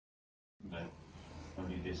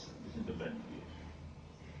only this is the value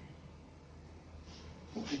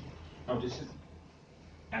here. Okay, now this is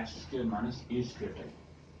x square minus a square type.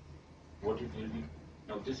 What it will be?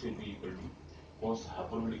 Now this will be equal to cos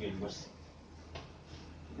hyperbolic inverse.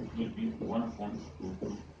 It will be 1 upon root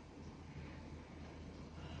 2.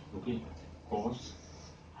 Okay, cos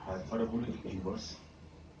hyperbolic inverse.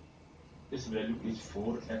 This value is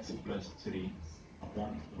 4x plus 3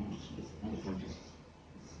 upon root 20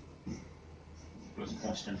 plus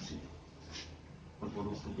constant c. But for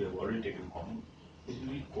root 2 we have already taken common. It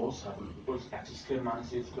will be cos hyperbolic because x square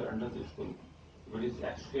minus a square under the square root. If it is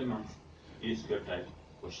x square minus a square type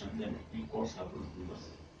question, then it will be cos hyperbolic inverse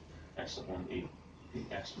x upon a.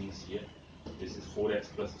 The x means here this is 4x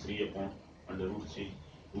plus 3 upon under root 3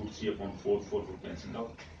 upon 4 will cancel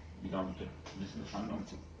out. We don't get this is the final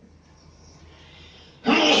answer.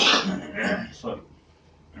 Sorry.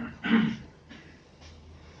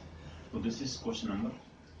 So this is question number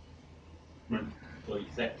 20. So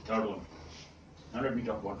exact third one. Now let me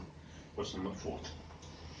talk about question number 4.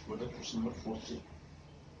 What the question number 4 say?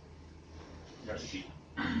 Let's see.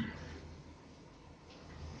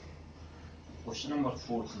 Question number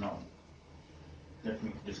 4 now. Let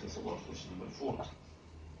me discuss about question number 4.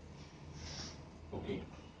 Okay.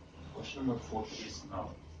 Question number 4 is now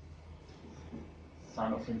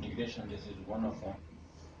sum of integration. This is 1 upon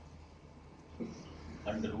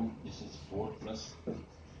under root. This is 4 plus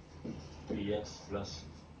 3x plus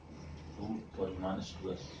 2 minus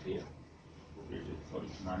 2x square.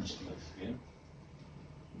 Minus 2x square.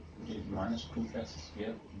 It is minus 2x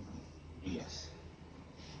square dx.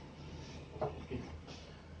 Okay.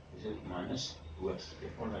 This is minus 2x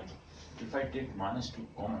square. Alright. If I take minus 2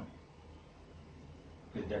 common,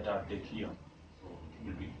 okay, that I take here, so it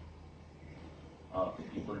will be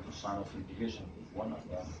equal to sum of integration 1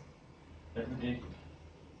 upon. Let me take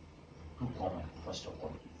 2 common first of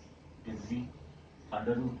all. It will be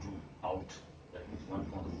under root 2 out. That means 1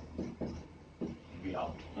 upon root 2 will be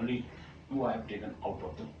out. Only 2 I have taken out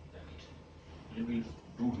of the bracket. It will be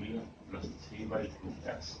 2 here plus 3 by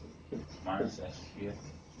 2x minus x here.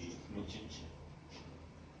 No change.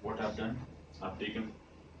 What I have done, I have taken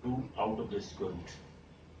 2 out of the square root.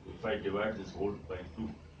 If I divide this whole by 2,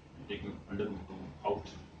 taking under root 2 out,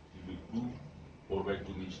 it will be 2, 4 by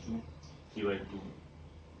 2 means 2, 3 by 2,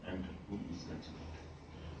 and 2 is cancelled.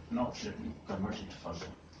 Now let me convert it further.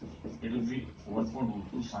 It will be 1 upon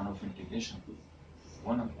root 2 sum of integration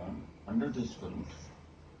 1 upon under the square root.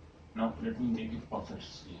 Now let me make it perfect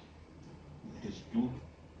here. It is 2.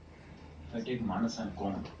 If I take minus sign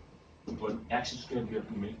common, for x square we have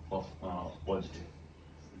to make positive.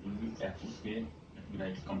 It will be x square. Let me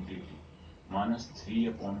write completely. Minus 3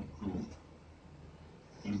 upon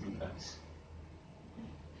 2 into x.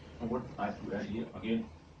 Now what I have to add here again?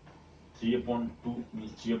 3 upon 2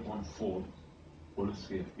 means 3 upon 4 whole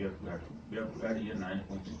square. We have to add here 9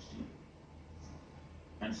 upon 16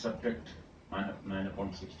 and subtract 9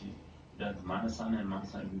 upon 16. That minus sign and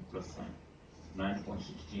minus sign will be plus sign. 9 upon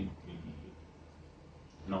 16 will be here.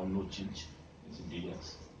 Now no change. This is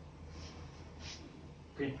dx.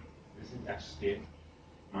 Okay, this is x square.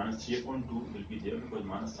 Minus 3 upon 2 will be there because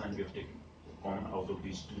minus sign we have taken common out of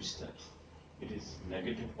these 2 steps. It is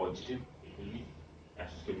negative, positive. It will be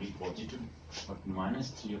x will be positive, but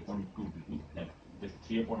minus 3 upon 2 will be negative. This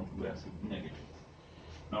 3 upon 2x will be negative.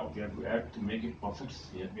 Now we have to add to make it perfect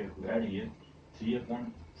here. We have to add here 3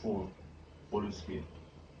 upon 4 whole square.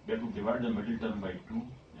 We have to divide the middle term by 2,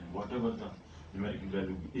 and whatever the numerical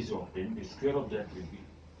value is obtained, the square of that will be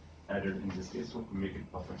added in this case. So to make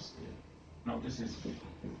it perfect square. Now this is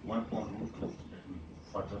 1 upon root 2. Let me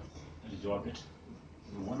further resolve it.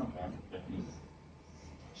 1 upon, let me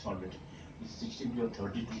solve it. This is 16 to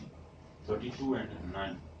 32. 32 and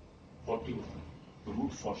 9, 41. So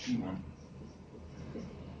root 41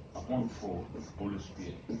 upon 4 whole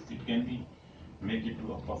square. It can be make it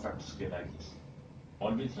to a perfect square like this.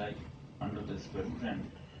 Always write under the square root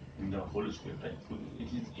and in the whole square type. So it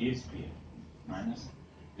is a square minus,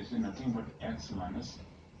 this is nothing but x minus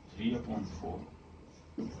 3 upon 4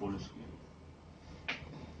 whole square.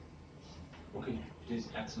 Okay, it is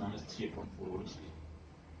x minus 3 upon 4 whole square.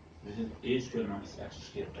 This is a square minus x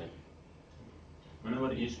square type.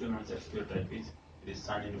 Whenever a square minus x square type is, it is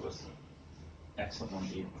sine inverse x upon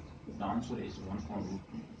a. The answer is 1 upon root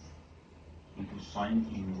 2 into sine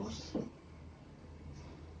inverse.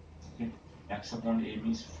 Okay, x upon a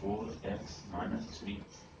means 4x minus 3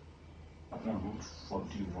 upon root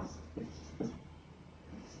 41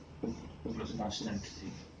 plus constant c.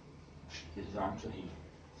 This is the answer here.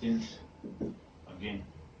 Since again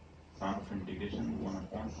sum of integration 1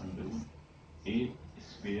 upon under root a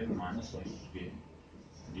square minus x square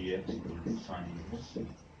dx equal to sine inverse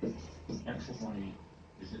x upon a.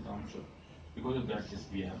 This is the answer. Because of that, this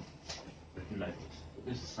we have written like this. So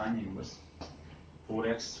this is sine inverse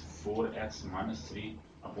 4x minus 3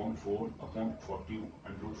 upon 4 upon 40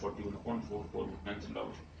 and root 41 upon 4, 4 cancelled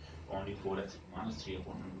out. Only 4x minus 3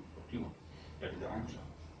 upon root 41. That is the answer.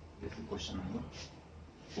 This is question number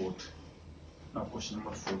 4. Now question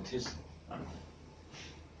number 4 is,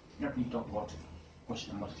 let me talk about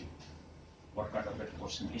question number 5. What kind of that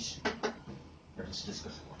question is? Let us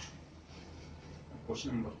discuss about.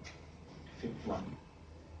 Question number 5th one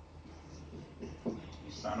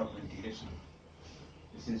is sign of integration.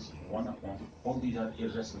 This is 1 upon, all these are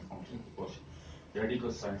irrational functions because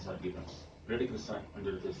radical signs are given. Radical sign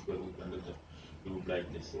under the square root, under the cube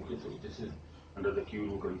like this. Okay, so this is under the cube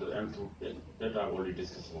root, under the nth root, that are already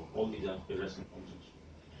discussed about. All these are irrational functions.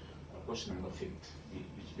 Question number 5,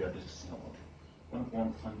 which we are discussing about. 1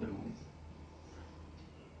 upon under root,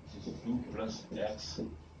 this is 2 plus x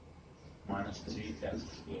minus 3x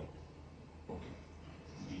square. Okay,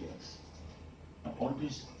 dx. Now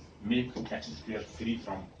always make x square free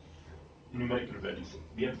from numerical values.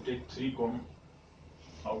 We have to take 3 common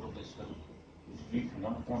out of this value. We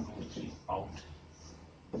 1 upon root 3 out,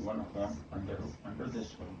 1 upon under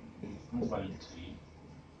this one, 2 by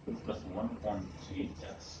 3 plus 1 upon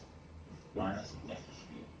 3x minus x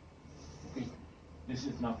square. Okay, this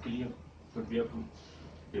is now clear. So we have to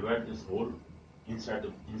divide this whole inside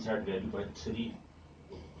value by 3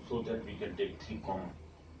 so that we can take 3 common.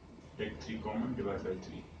 Take 3 common, divide by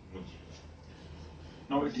 3.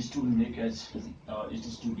 Now it is to make as it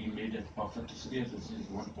is to be made as perfect square. This is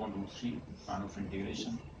 1 upon root 3 sign of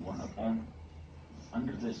integration 1 upon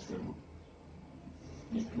under the square root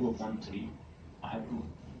is 2 upon 3. I have to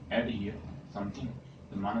add here something.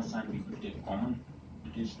 The minus sign we will take common.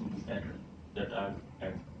 It is to be added. That I will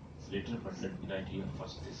add later, but let me write here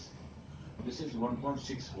first this. This is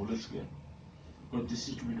 1.6 whole square. Because this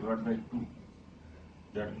is to be divided by 2.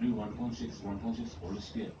 That will be 1.6 whole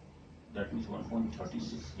square. That means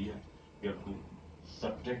 1.36 here. We have to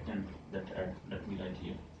subtract and that add. Let me write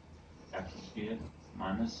here x square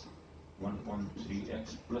minus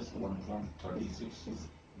 1.3x plus 1.36.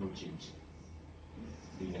 No change.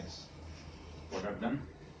 Dx. What I've done?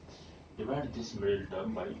 Divide this middle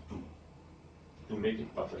term by 2 to make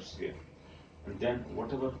it perfect square. And then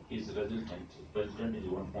whatever is resultant is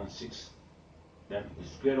 1.6. Then the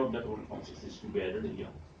square of that 1.6 is to be added here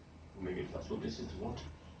to make it perfect. So this is what?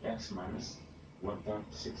 X minus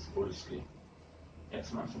 1.6 whole square.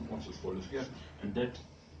 X minus 1.6 whole square, and that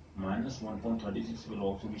minus 1.36 will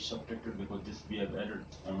also be subtracted because this we have added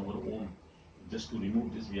on our own. Just to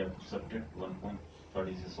remove this, we have to subtract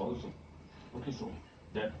 1.36 also. Okay, so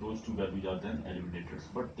that those two values are then eliminated.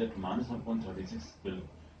 But that minus 1.36 will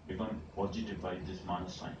become positive by this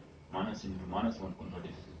minus sign. Minus into minus 1.36,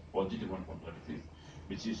 positive 1.36,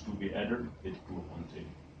 which is to be added with 2 upon 3.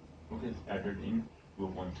 Okay, added in 2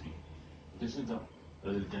 upon 3. This is the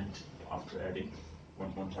resultant after adding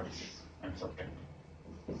 1.36 and subtracting.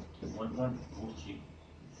 1.23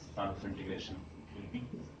 sign of integration will be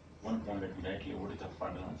 1 upon, let me write here what is the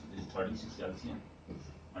final answer. This is 36 LCM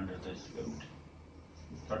under the square root.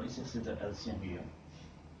 36 is the LCM here.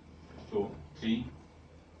 So 3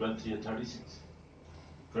 plus 3 is 36.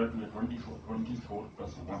 12 is 24. 24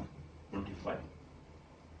 plus 1, 25.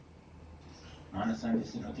 Minus sign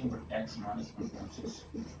is nothing but x minus 1.6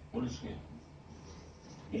 whole square.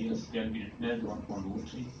 Dx can be written as 1 upon root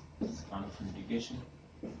 3. Sign of integration.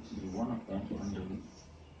 This is 1 upon under root.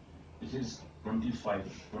 This is 25.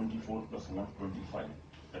 24 plus 1, 25.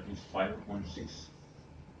 That means 5 upon 6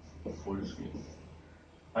 whole square.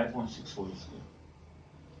 5 upon 6 whole square.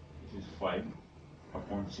 This is 5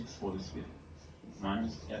 upon 6 whole square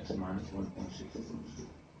minus x minus 1.6 whole square.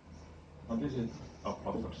 Now this is a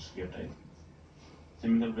perfect square type.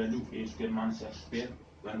 Similar value a square minus x square.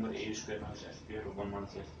 Whenever a square minus x square or 1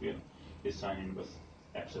 minus x square is sine inverse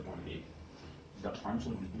x upon a. The answer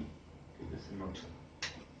will be, this is not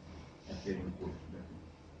appearing good.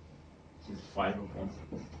 This is 5 upon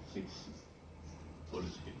 6 whole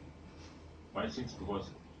square. Why 6? Because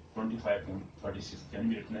 25 upon 36 can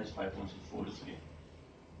be written as 5 upon 6 whole square.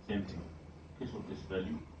 Same thing. Okay, so this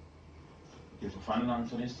value. Okay, so final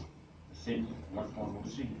answer is the same 1 upon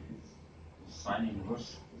root 3 sine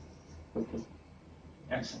inverse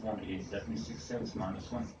x upon a. That means 6x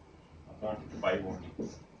minus 1 upon 5 only.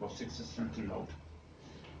 Because 6 is cancelled out.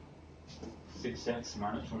 6x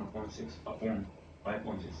minus 1 upon 6 upon 5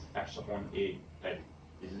 upon 6. X upon a type.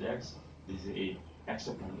 This is x, this is a. X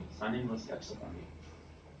upon a. Sine inverse x upon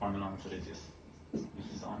a. Final answer is this.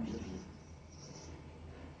 This is the answer here.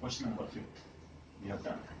 Question number 5. We have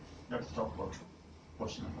done. Let's talk about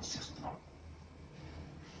question number 6 now.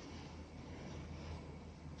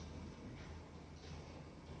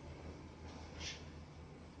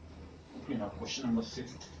 Okay, now question number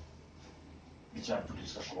 6, which I have to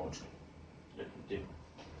discuss about. Let me take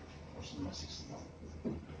question number 6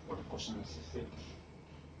 now. What is question number 6 is?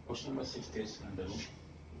 Question number 6 is under root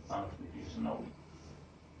multiplication. Now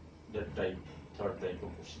that type, third type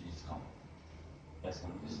of question is come. Yes,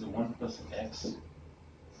 this is the 1 plus x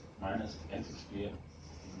minus x square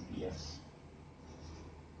into dx.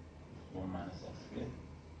 1 minus x square.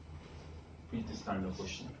 Okay, this kind of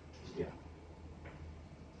question is there.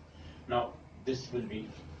 Now this will be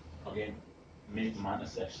again make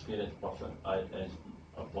minus x square as perfect as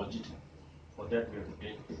a positive. For that we have to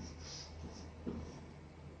take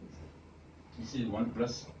this is 1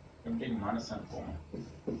 plus, we take minus and comma. It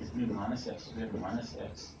will be minus x square minus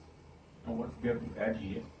x. Now what we have to add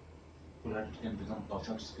here so that it can become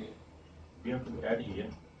perfect square? We have to add here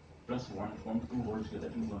plus 1.2 whole square,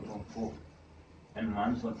 that is 1.4, and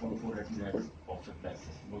minus 1.4, that will add perfect like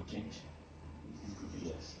this, no change into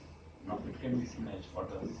dx. Now it can be seen as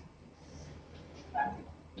further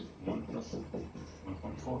 1 plus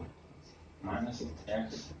 1.4 minus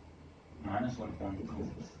x minus 1.2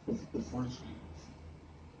 whole square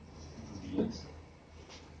into dx.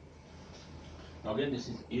 Now again this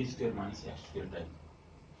is a square minus x square type.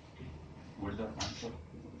 Okay. What is the answer of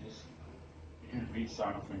this? It will be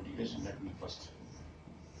sign of integration. Let me first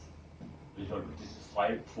resolve it. This is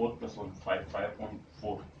 4 plus 1,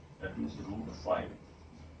 5.4. That means root 5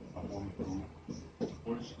 upon 2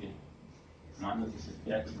 whole square minus this is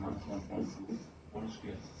x minus 1.2 whole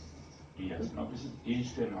square dx. Now this is a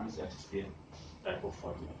square minus x square type of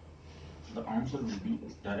formula. So the answer will be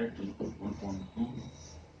directly 1.2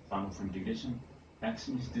 sum of integration. X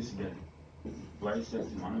means this value twice x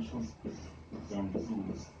minus 1 upon 2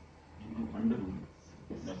 into under root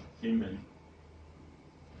the same value.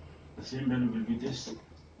 The same value will be this.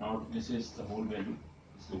 Now this is the whole value.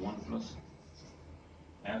 This is the 1 plus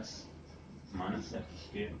x minus x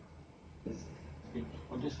square. Okay,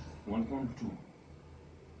 for this 1.2,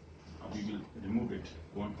 we will remove it.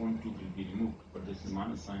 1.2 will be removed, but this is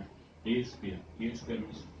minus sign. A square. A square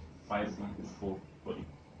means 5.4. Sorry,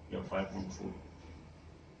 we have 5.4.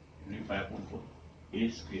 5.4. A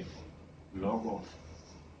square log of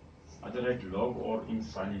either write log or in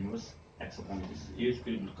sine inverse x upon this. A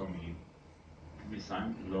square will come here. We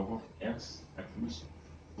sine log of x, x means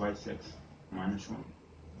twice x minus 1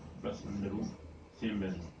 plus under root same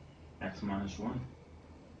value x minus 1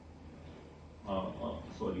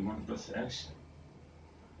 1 plus x.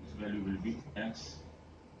 This value will be x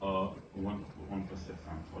 1 plus x.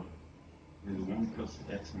 I'm sorry. This is 1 plus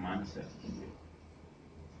x minus x.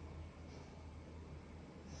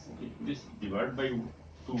 Okay, this divided by 2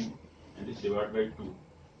 and this divided by 2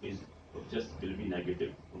 is just will be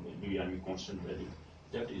negative, will be constant value.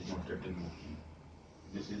 That is not written here.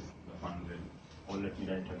 This is the final value. Or let me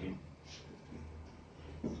write again.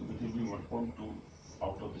 So it will be 1.2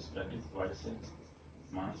 out of this bracket twice x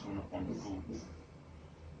minus 1 upon 2.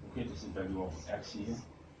 Okay, this is value of x here.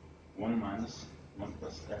 1 minus 1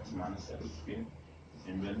 plus x minus x square.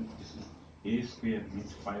 And when this is a square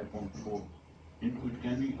means 5.4 into it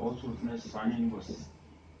can be also written as sine inverse.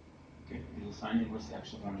 Okay, this is sine inverse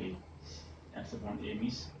x upon a. X upon a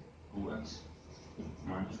means 2x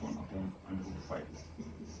minus 1 upon under root 5.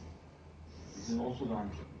 This is also the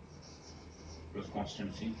answer. Plus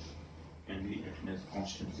constant c can be written as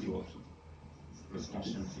constant c also. Plus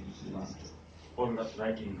constant c, this is the answer. Or let's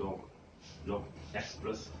write in log x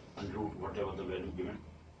plus under root whatever the value given.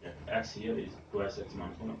 That x here is twice x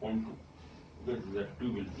minus 1 upon 2. Because that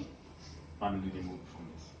 2 will be finally removed from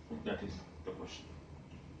this. So that is the question.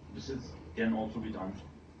 This is can also be the answer.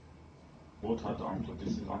 Both are the answer.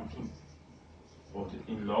 This is the answer. Or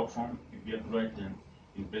in log form, if we have to write then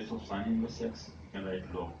in place of sine inverse x, we can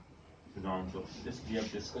write log. This is the answer. This we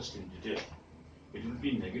have discussed in detail. It will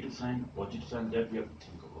be negative sign, positive sign, that we have to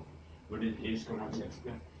think about. What is a square minus x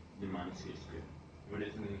square? The minus a square. What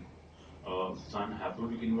is sine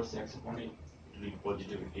hyperbolic inverse x upon a? It will be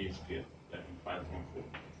positive a square. That means 5.4.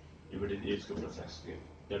 If it is a square plus x square,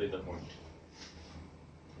 that is the point.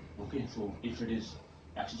 Okay, so if it is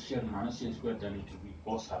x square minus a square, then it will be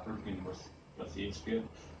cos hyperbolic inverse plus a square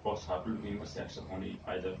cos hyperbolic inverse x upon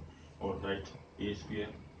a either, or write a square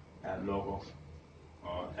log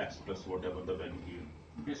of x plus whatever the value given.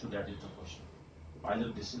 Okay, so that is the question. Either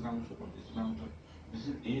this is the answer or this is the answer. This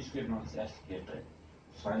is a square minus x square, right?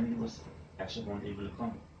 Sine inverse x upon a will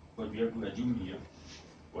come, but we have to assume here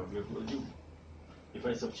what we have to assume. If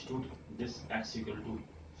I substitute this x equal to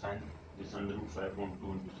sin this under root 5 upon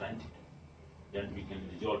 2 into sin theta. Then we can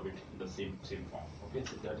resolve it in the same form. Okay,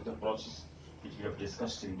 so that is the process which we have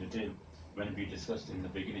discussed in detail when we discussed in the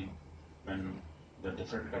beginning, when the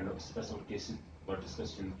different kind of special cases were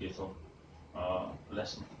discussed in the case of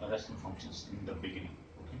rational functions in the beginning.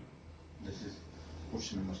 Okay, this is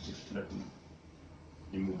question number 6. Let me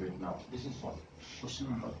remove it now. This is for question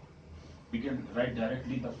number. We can write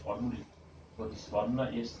directly the formula. So this formula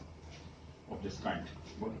is of this kind.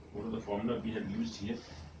 What is the formula we have used here?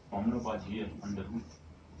 Formula was here under root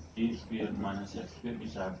a square minus x square,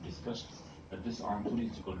 which I have discussed. That this answer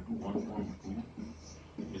is equal to 1.2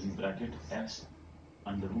 is in bracket x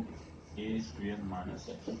under root a square minus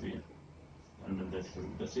x square under that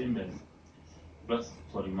root the same value plus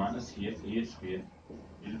minus here a square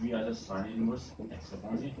will be either sine inverse x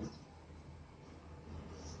upon a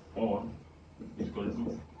or equal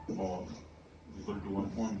to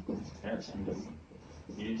 1.2 x under root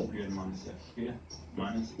a square minus x square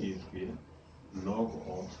minus a square log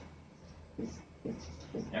of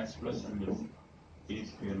x plus under root a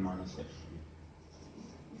square minus x square.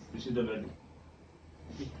 This is the value.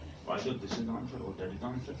 Okay. Either this is the answer or that is the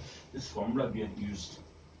answer. This formula we have used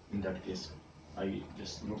in that case. I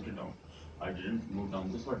just noted down. I didn't note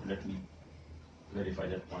down this, but let me clarify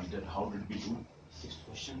that point. That how did we do sixth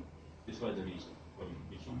question? This was the reason.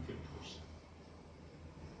 Which one? Fifth question.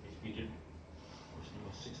 If we did question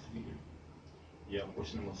number 6, we did. Yeah,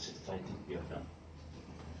 question number 6. I think we have done.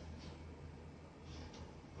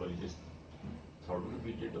 Sorry, this third one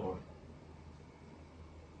we did, or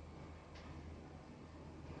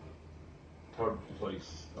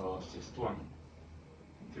sixth one.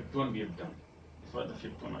 Fifth one we have done. This was the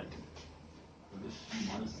fifth one, I think. So this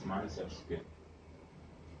minus f square.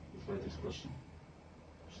 This was this question.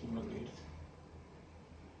 Question number 8.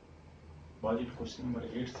 Was it question number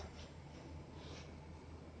 8?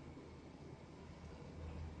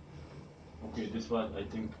 Okay, this was, I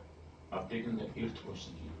think, I've taken the 8th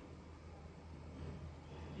question here.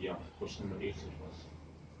 Yeah, question number 8 it was.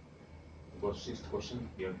 About 6th question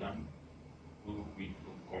we have done. We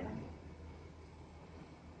took common.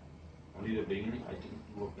 Only the beginning, I think,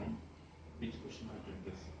 2 of them. Which question I did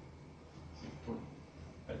this? 6th one.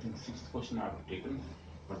 I think 6th question I have taken,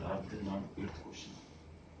 but I have written down 8th question.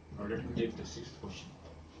 Now let me take the 6th question.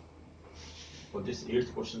 For this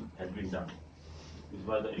 8th question had been done. This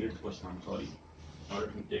was the 8th question, I'm sorry. Now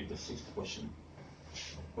let me take the 6th question.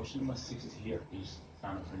 Question number 6 here is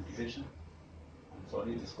sign of integration. I'm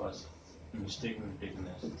sorry, this was mistakenly taken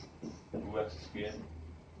as 2x square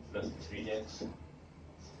plus 3x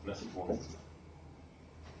plus 4.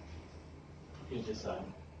 Okay, this I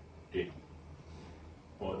take.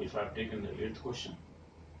 Or if I have taken the 8th question,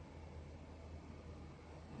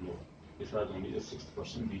 no, this was only the 6th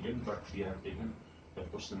question we did, but we have taken the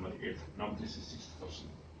question number 8. Now this is 6th question.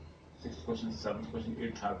 6th question, 7th question,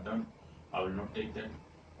 8th I have done. I will not take that.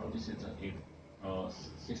 Now this is the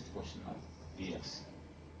 6th question of dx.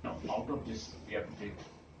 Now out of this we have to take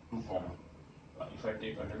 2 common. If I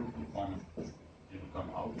take under root 2 common, it will come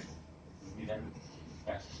out. It will be then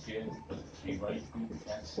x square plus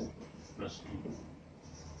 3y2x plus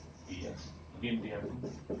 2 dx. Again we have to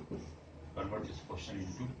convert this question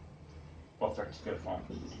into perfect square form.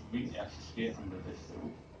 It will be x square under this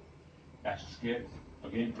root x square.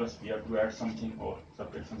 Again plus we have to add something or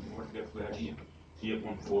subtract something. What we have to add here? 3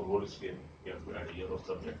 upon 4 whole square. We have to add here or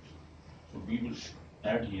subtract. So we will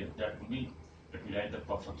add here. That will be, let me write the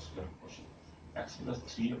perfect square question. X plus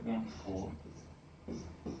 3 upon 4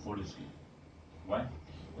 whole square. Why? Well,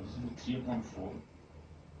 this will be 3 upon 4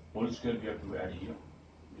 whole square we have to add here.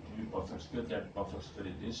 It will be perfect square. That perfect square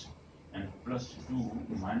is this. And plus 2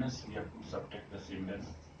 minus we have to subtract the same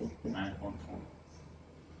value. 9 upon 4.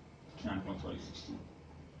 16.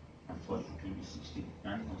 I'm sorry, it will be 16.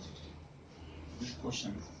 9 upon 16. This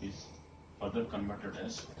question is further converted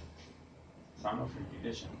as sum of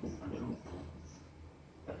integration under root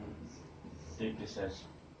 2. Take this as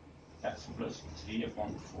x plus 3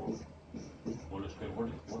 upon 4 whole square. What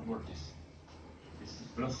about this? This is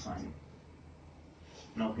plus sign.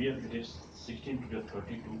 Now here it is 16 to the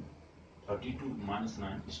 32. 32 minus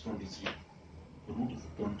 9 is 23. Root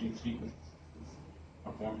 23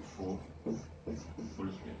 upon 4 whole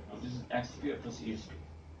square. Now this is x square plus a square.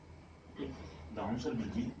 Okay. The answer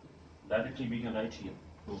will be, directly we can write here.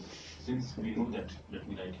 So since we know that, let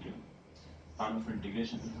me write here. Sign of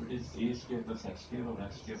integration, if it is a square plus x square or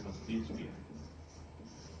x square plus a square.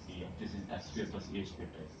 Yeah, this is x square plus a square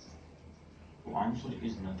type. So answer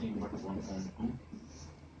is nothing but 1.2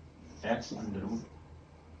 x under root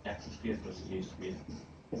x square plus a square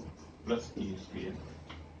plus a square.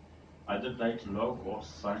 Either write log or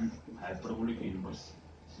sine hyperbolic inverse.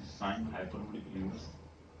 This is sine hyperbolic inverse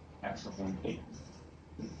x upon a.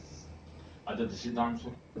 Either this is the answer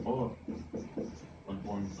or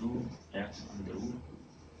 1.2 x under root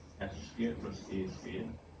x square plus a square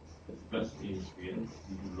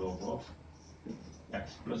into log of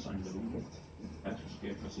x plus under root x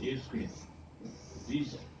square plus a square.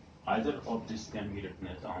 These either of this can be written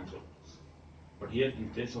as the answer. But here in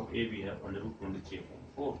place of a we have under root 23 upon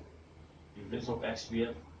 4. In place of x we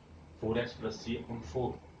have 4x plus 3 upon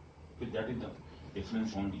 4. So that is the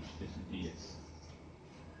difference only. This is dx.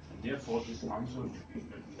 And therefore this answer will be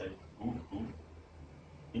like root 2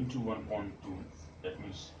 into 1.2. That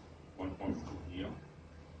means 1.2 here.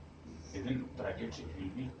 Within brackets it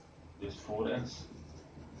will be this 4x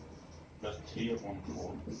plus 3 upon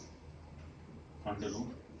 4 under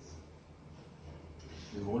root.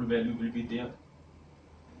 The whole value will be there.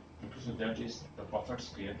 Okay, so that is the perfect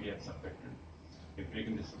square we have subtracted. If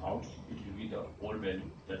taking this out, it will be the whole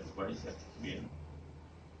value. That's what is x square.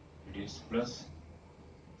 It is plus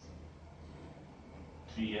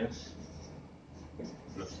 3x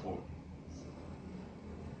plus 4.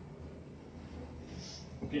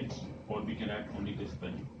 Okay, or we can add only this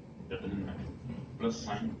value. That doesn't matter. Plus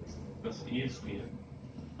sine plus a square.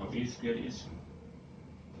 Now a square is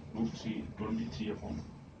root 3, 23 upon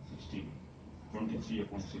 16. 23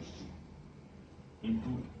 upon 16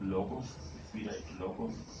 into log of, if we write log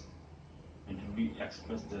of, it will be x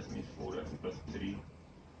plus that means 4x plus 3.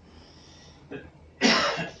 Then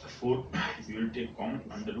 4, if you will take common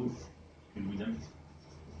under root, it will be then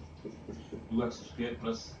 2x square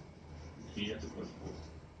plus 3x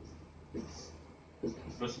plus 4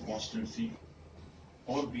 plus constant c,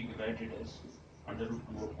 or we write it as under root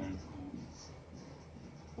 2 upon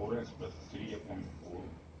 2 4x plus 3 upon 4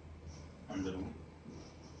 under root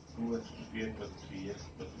 2x square plus 3x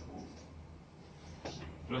plus 4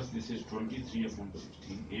 plus this is 23 upon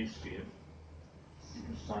 16 a square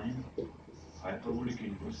into sine hyperbolic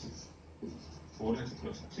inverse 4x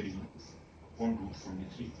plus 3 upon root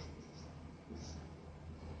 23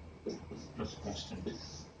 plus constant.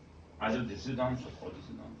 Either this is the answer or this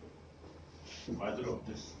is the answer. Either of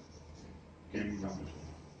this can be the answer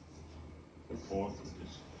for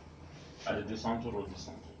this. Either this answer or this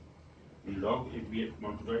answer. In log, if we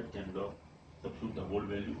want to write, then log substitute the whole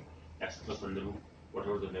value x plus under root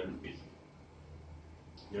whatever the value is.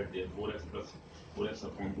 That there 4x plus 4x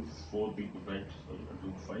upon 4 we could write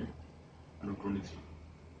root 5 and root 23.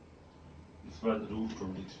 This was root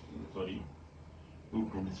 23. Sorry,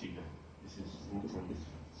 root 23 here. This is root 23.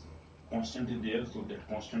 Constant is there, so that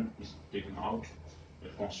constant is taken out.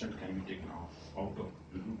 That constant can be taken out of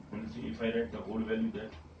root 23. If I write the whole value,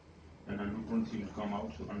 that then root 23 will come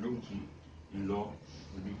out. So under root 3 in log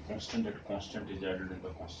will be constant. That constant is added in the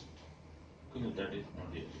constant. Okay, so that is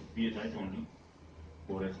not there. We write only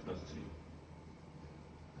 4x plus 3.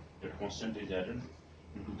 That constant is added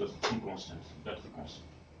into the two constants. That's the constant.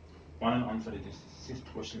 Final answer is this. Sixth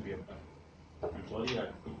question we have done. I'm sorry,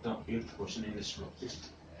 I took the 8th question in this of 6th.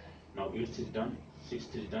 Now 8th is done,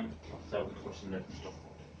 6th is done, 7th question let me talk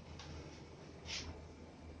about it.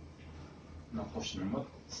 Now question number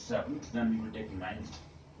 7th, then we will take 9th,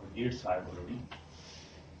 but 8th I have already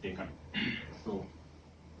taken. So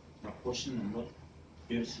now question number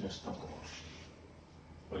 8th, let's talk about.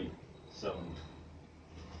 Sorry, 7th.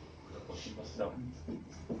 The question number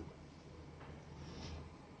 7th.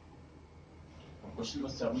 Question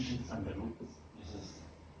number 7 is under root. This is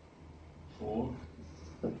 4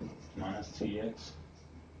 minus 3x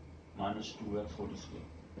minus 2x whole square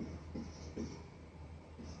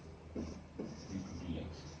into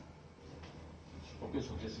dx. Okay,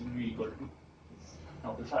 so this will be equal to,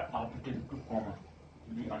 now if I take 2 common, it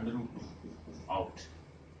will be under root 2 out.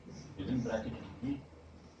 Within bracket it will be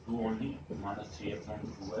 2 only minus 3 upon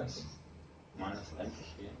 2x minus x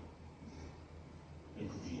square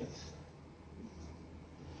into dx.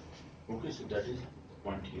 Okay, so that is the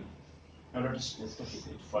point here. Now let us discuss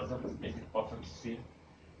it further, make it perfect sphere.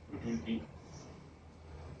 It will be,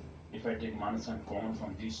 if I take minus and common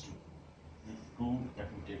from these two, 2 that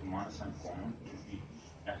we take minus and common, it will be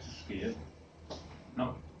x square.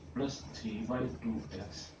 Now plus 3 by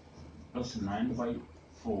 2x plus 9 by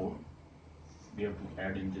 4 we have to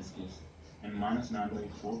add in this case, and minus 9 by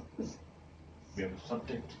 4 we have to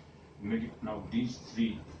subtract, make it now these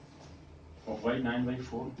 3. Why 9 by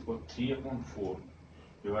 4? Because 3 upon 4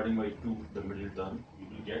 dividing by 2, the middle term, you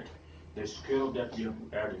will get the square of that we have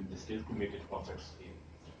to add in this case to make it perfect square.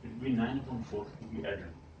 It will be 9 upon 4 to be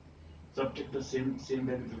added. Subtract the same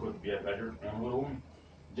value because we have added on our own.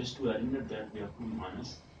 Just to eliminate that we have to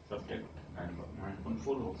minus subtract 9 upon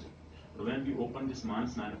 4 also. So when we open this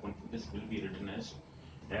minus 9/4, this will be written as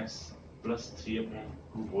x plus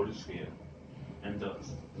 3/2 whole square, and the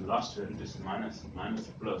last value, this minus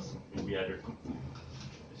plus, will be added to 2.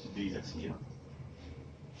 This is dx here.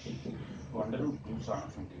 So under root 2 sine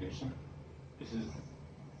of integration, this is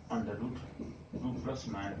under root 2 plus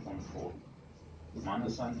 9/4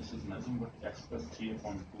 minus sign, this is nothing but x plus 3/2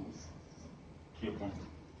 whole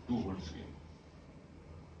square.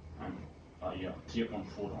 And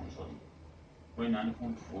 3/4, I'm sorry. Why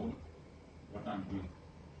 9/4? What I'm doing?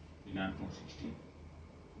 9.16.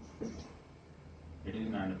 It is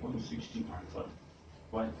 9.16, I'm sorry.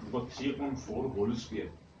 Why? Because 3/4 whole square.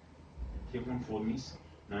 3/4 means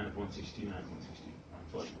 9.16, 9.16. I'm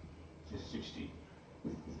sorry. This is 60.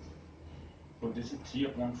 So this is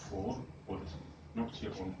 3/4 whole square, not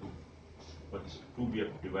 3/2. But 2 we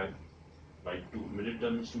have to divide by 2. Middle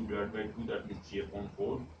term is 2 divided by 2, that means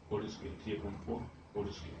 3/4 whole square. 3/4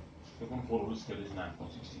 whole square. 3/4 whole square is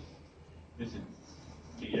 9.16. This is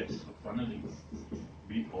dx. So finally,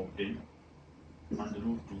 we obtain under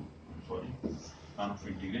root 2, sine of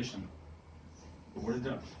integration. So what is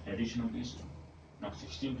the addition of these two? Now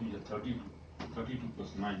 16 to the 32. 32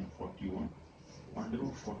 plus 9, 41. Under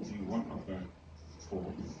root 41/4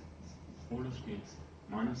 whole square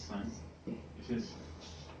minus sign. This is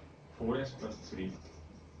 4x plus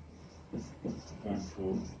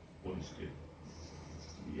 3/4 whole square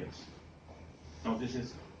dx. Now this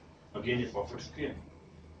is again a perfect square.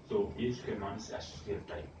 So a square minus s square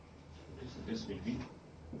type. This will be,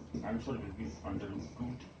 answer will be under root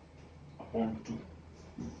 2/2.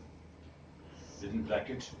 This in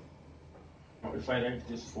bracket. Now if I write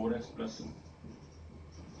this 4x plus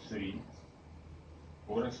 3,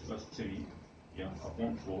 4x plus 3,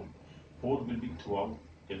 upon 4, 4 will be throughout,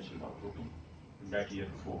 cancelled out, okay? That here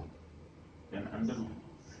 4. Then under root,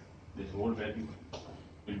 this whole value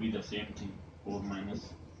will be the same thing, 4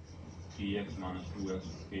 minus 3x minus 2x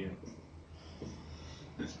square.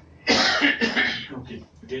 Okay,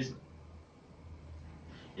 it is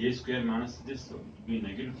a square minus this will be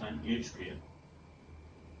negative sign a square.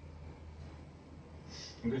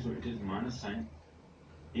 Okay, so it is minus sign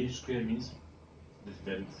a square means this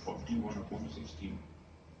value 41/16.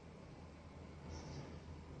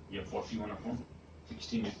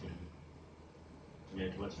 41/16 is will be.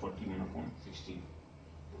 It was 41/16.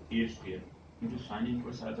 A square into sine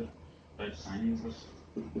inverse, either right, sine inverse.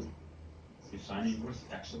 The sine inverse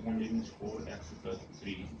x upon a means 4x plus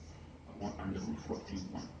 3 upon under root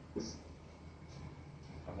 41.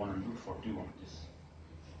 Upon under root 41, this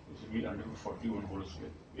will be under root 41 whole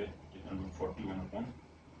square. It is under root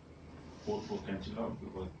 41/4 cancel out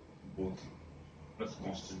because both plus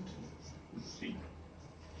constant 3.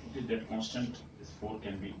 Okay, that constant, this 4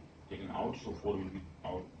 can be taken out, so 4 will be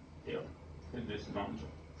out there. Okay, this is the answer.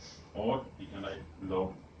 Or we can write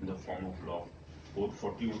log in the form of log.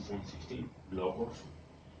 41/16 log of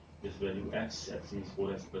this value x means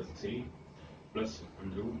 4x plus 3 plus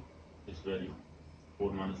under root this value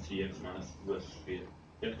 4 minus 3x minus 2x square.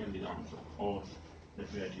 That can be the answer. Or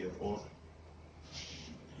let me write here, or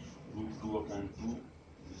root 2/2.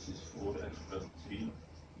 This is 4x plus 3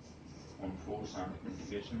 on 4 sine of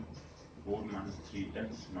integration 4 minus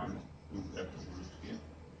 3x minus 2x whole square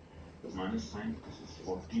minus sign. This is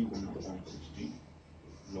 41/16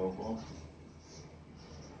 log of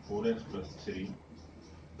 4x plus 3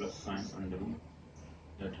 plus sine under root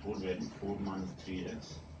that whole value 4 minus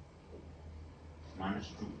 3x minus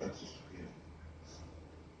 2x square.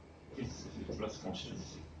 Okay, this is plus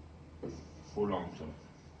constancy. Whole answer.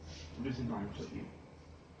 This is the answer here.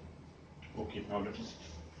 Okay, now let us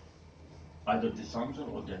either this answer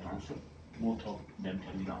or that answer. Both of them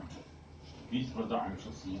can be the answer. These were the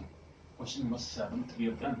answers here. Question number 7, 3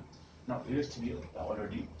 of them. Now 8th we are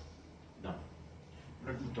already done.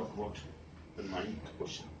 Let me talk about the 9th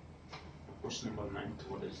question. Question number 9th,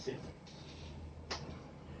 what does it say?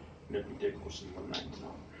 Let me take question number 9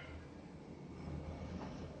 now.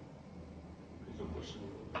 So question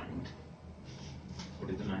number 9. What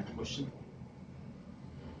is the 9th question?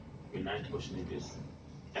 Okay, 9th question it is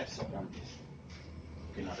x upon this.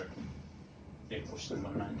 Okay, now let me take question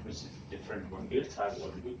number 9, which is different one. 8th I have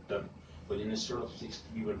already done, but instead of 6th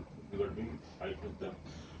we were doing, I took the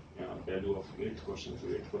value of 8th question. So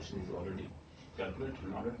 8th question is already calculated.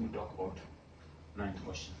 Now let me talk about 9th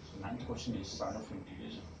question. So 9th question is sine of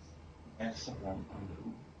integration x upon under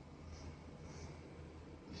root.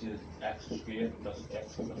 This is x square plus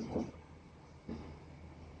x plus 1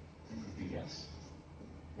 dx.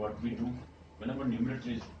 What we do, whenever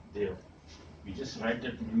numerator is there, we just write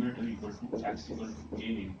that numerator equal to x equal to a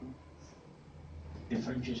into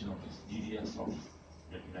differentiation of this ddx of,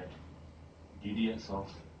 let me write ddx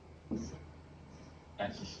of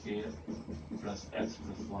x square plus x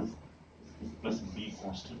plus 1 plus b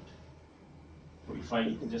constant. So if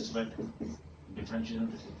I just write differentiation,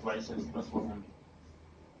 this is twice x plus 1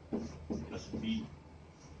 only plus b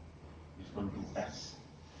is equal to s.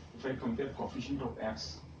 If I compare coefficient of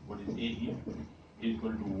x, what is a here, a is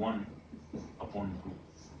equal to 1 upon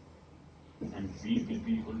 2 and b will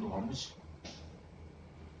be equal to how much?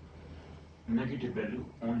 Negative value,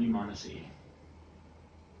 only minus a.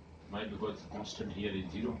 Why? Because the constant here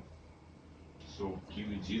is 0. So q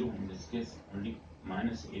is 0 in this case, only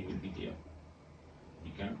minus a will be there.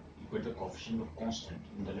 We can equate the coefficient of constant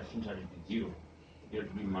in the left hand side it is 0. Here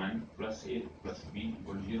to be minus plus a plus b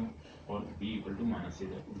equal to 0 or b equal to minus a,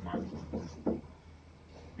 that is minus 1.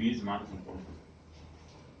 B is minus 1.2.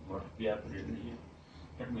 What we have written here,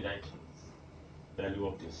 let me write value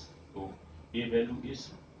of this. So a value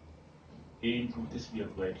is a into this we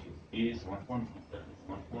have to write here. A is 1.2, that is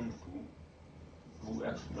 1.2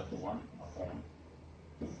 2x plus 1 upon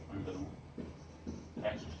under root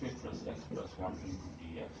x squared plus x plus 1 into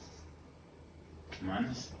dx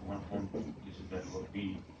minus 1.2, this is value of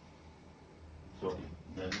b. Sorry,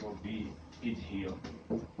 value of b is here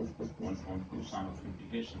 1.2 sum of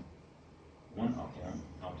integration 1 upon,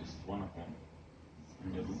 now this is 1 upon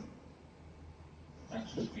under root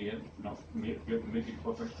x square, now we have to make it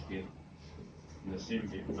perfect square in the same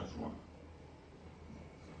way plus 1.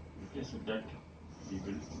 In case of that we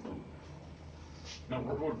will do. Now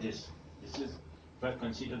what about this? This is, if I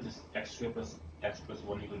consider this x square plus x plus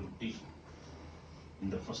 1 equal to t in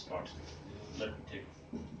the first part. Let me take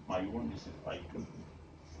I1, this is I2.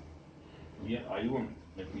 Here I1,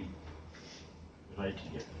 let me write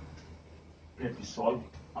here. Let me solve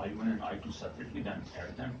I1 and I2 separately, then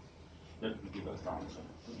add them. That will give us the answer.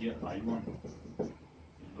 So here I1 is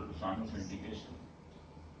equal to sum of integration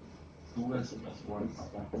 2x plus 1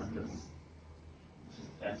 upon under root. This is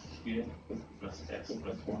x square plus x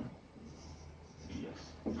plus 1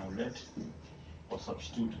 dx. Now let or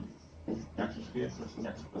substitute x square plus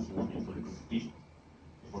x plus 1 equal to t.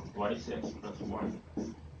 For twice x plus 1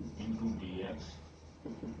 into dx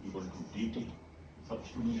equal to dt.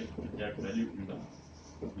 Substituting that value in the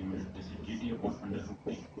numerator. This is dt upon under root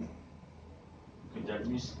t. Okay, that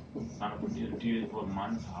means sum of integral t raised to the power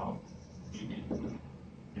minus half dt.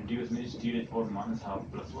 Integration is t raised to the power minus half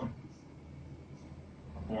plus 1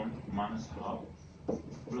 upon minus half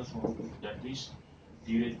plus 1. That means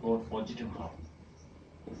t raised to the power positive half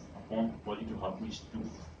upon positive half means 2.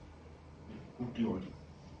 2t only.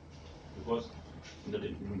 Because in the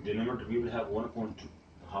denominator we will have 1 upon 2,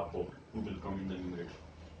 half power 2 will come in the numerator.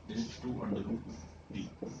 This is 2 under root t.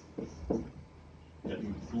 That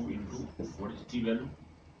means 2 into, what is t value?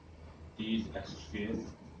 T is x square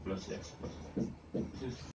plus x plus 1. This is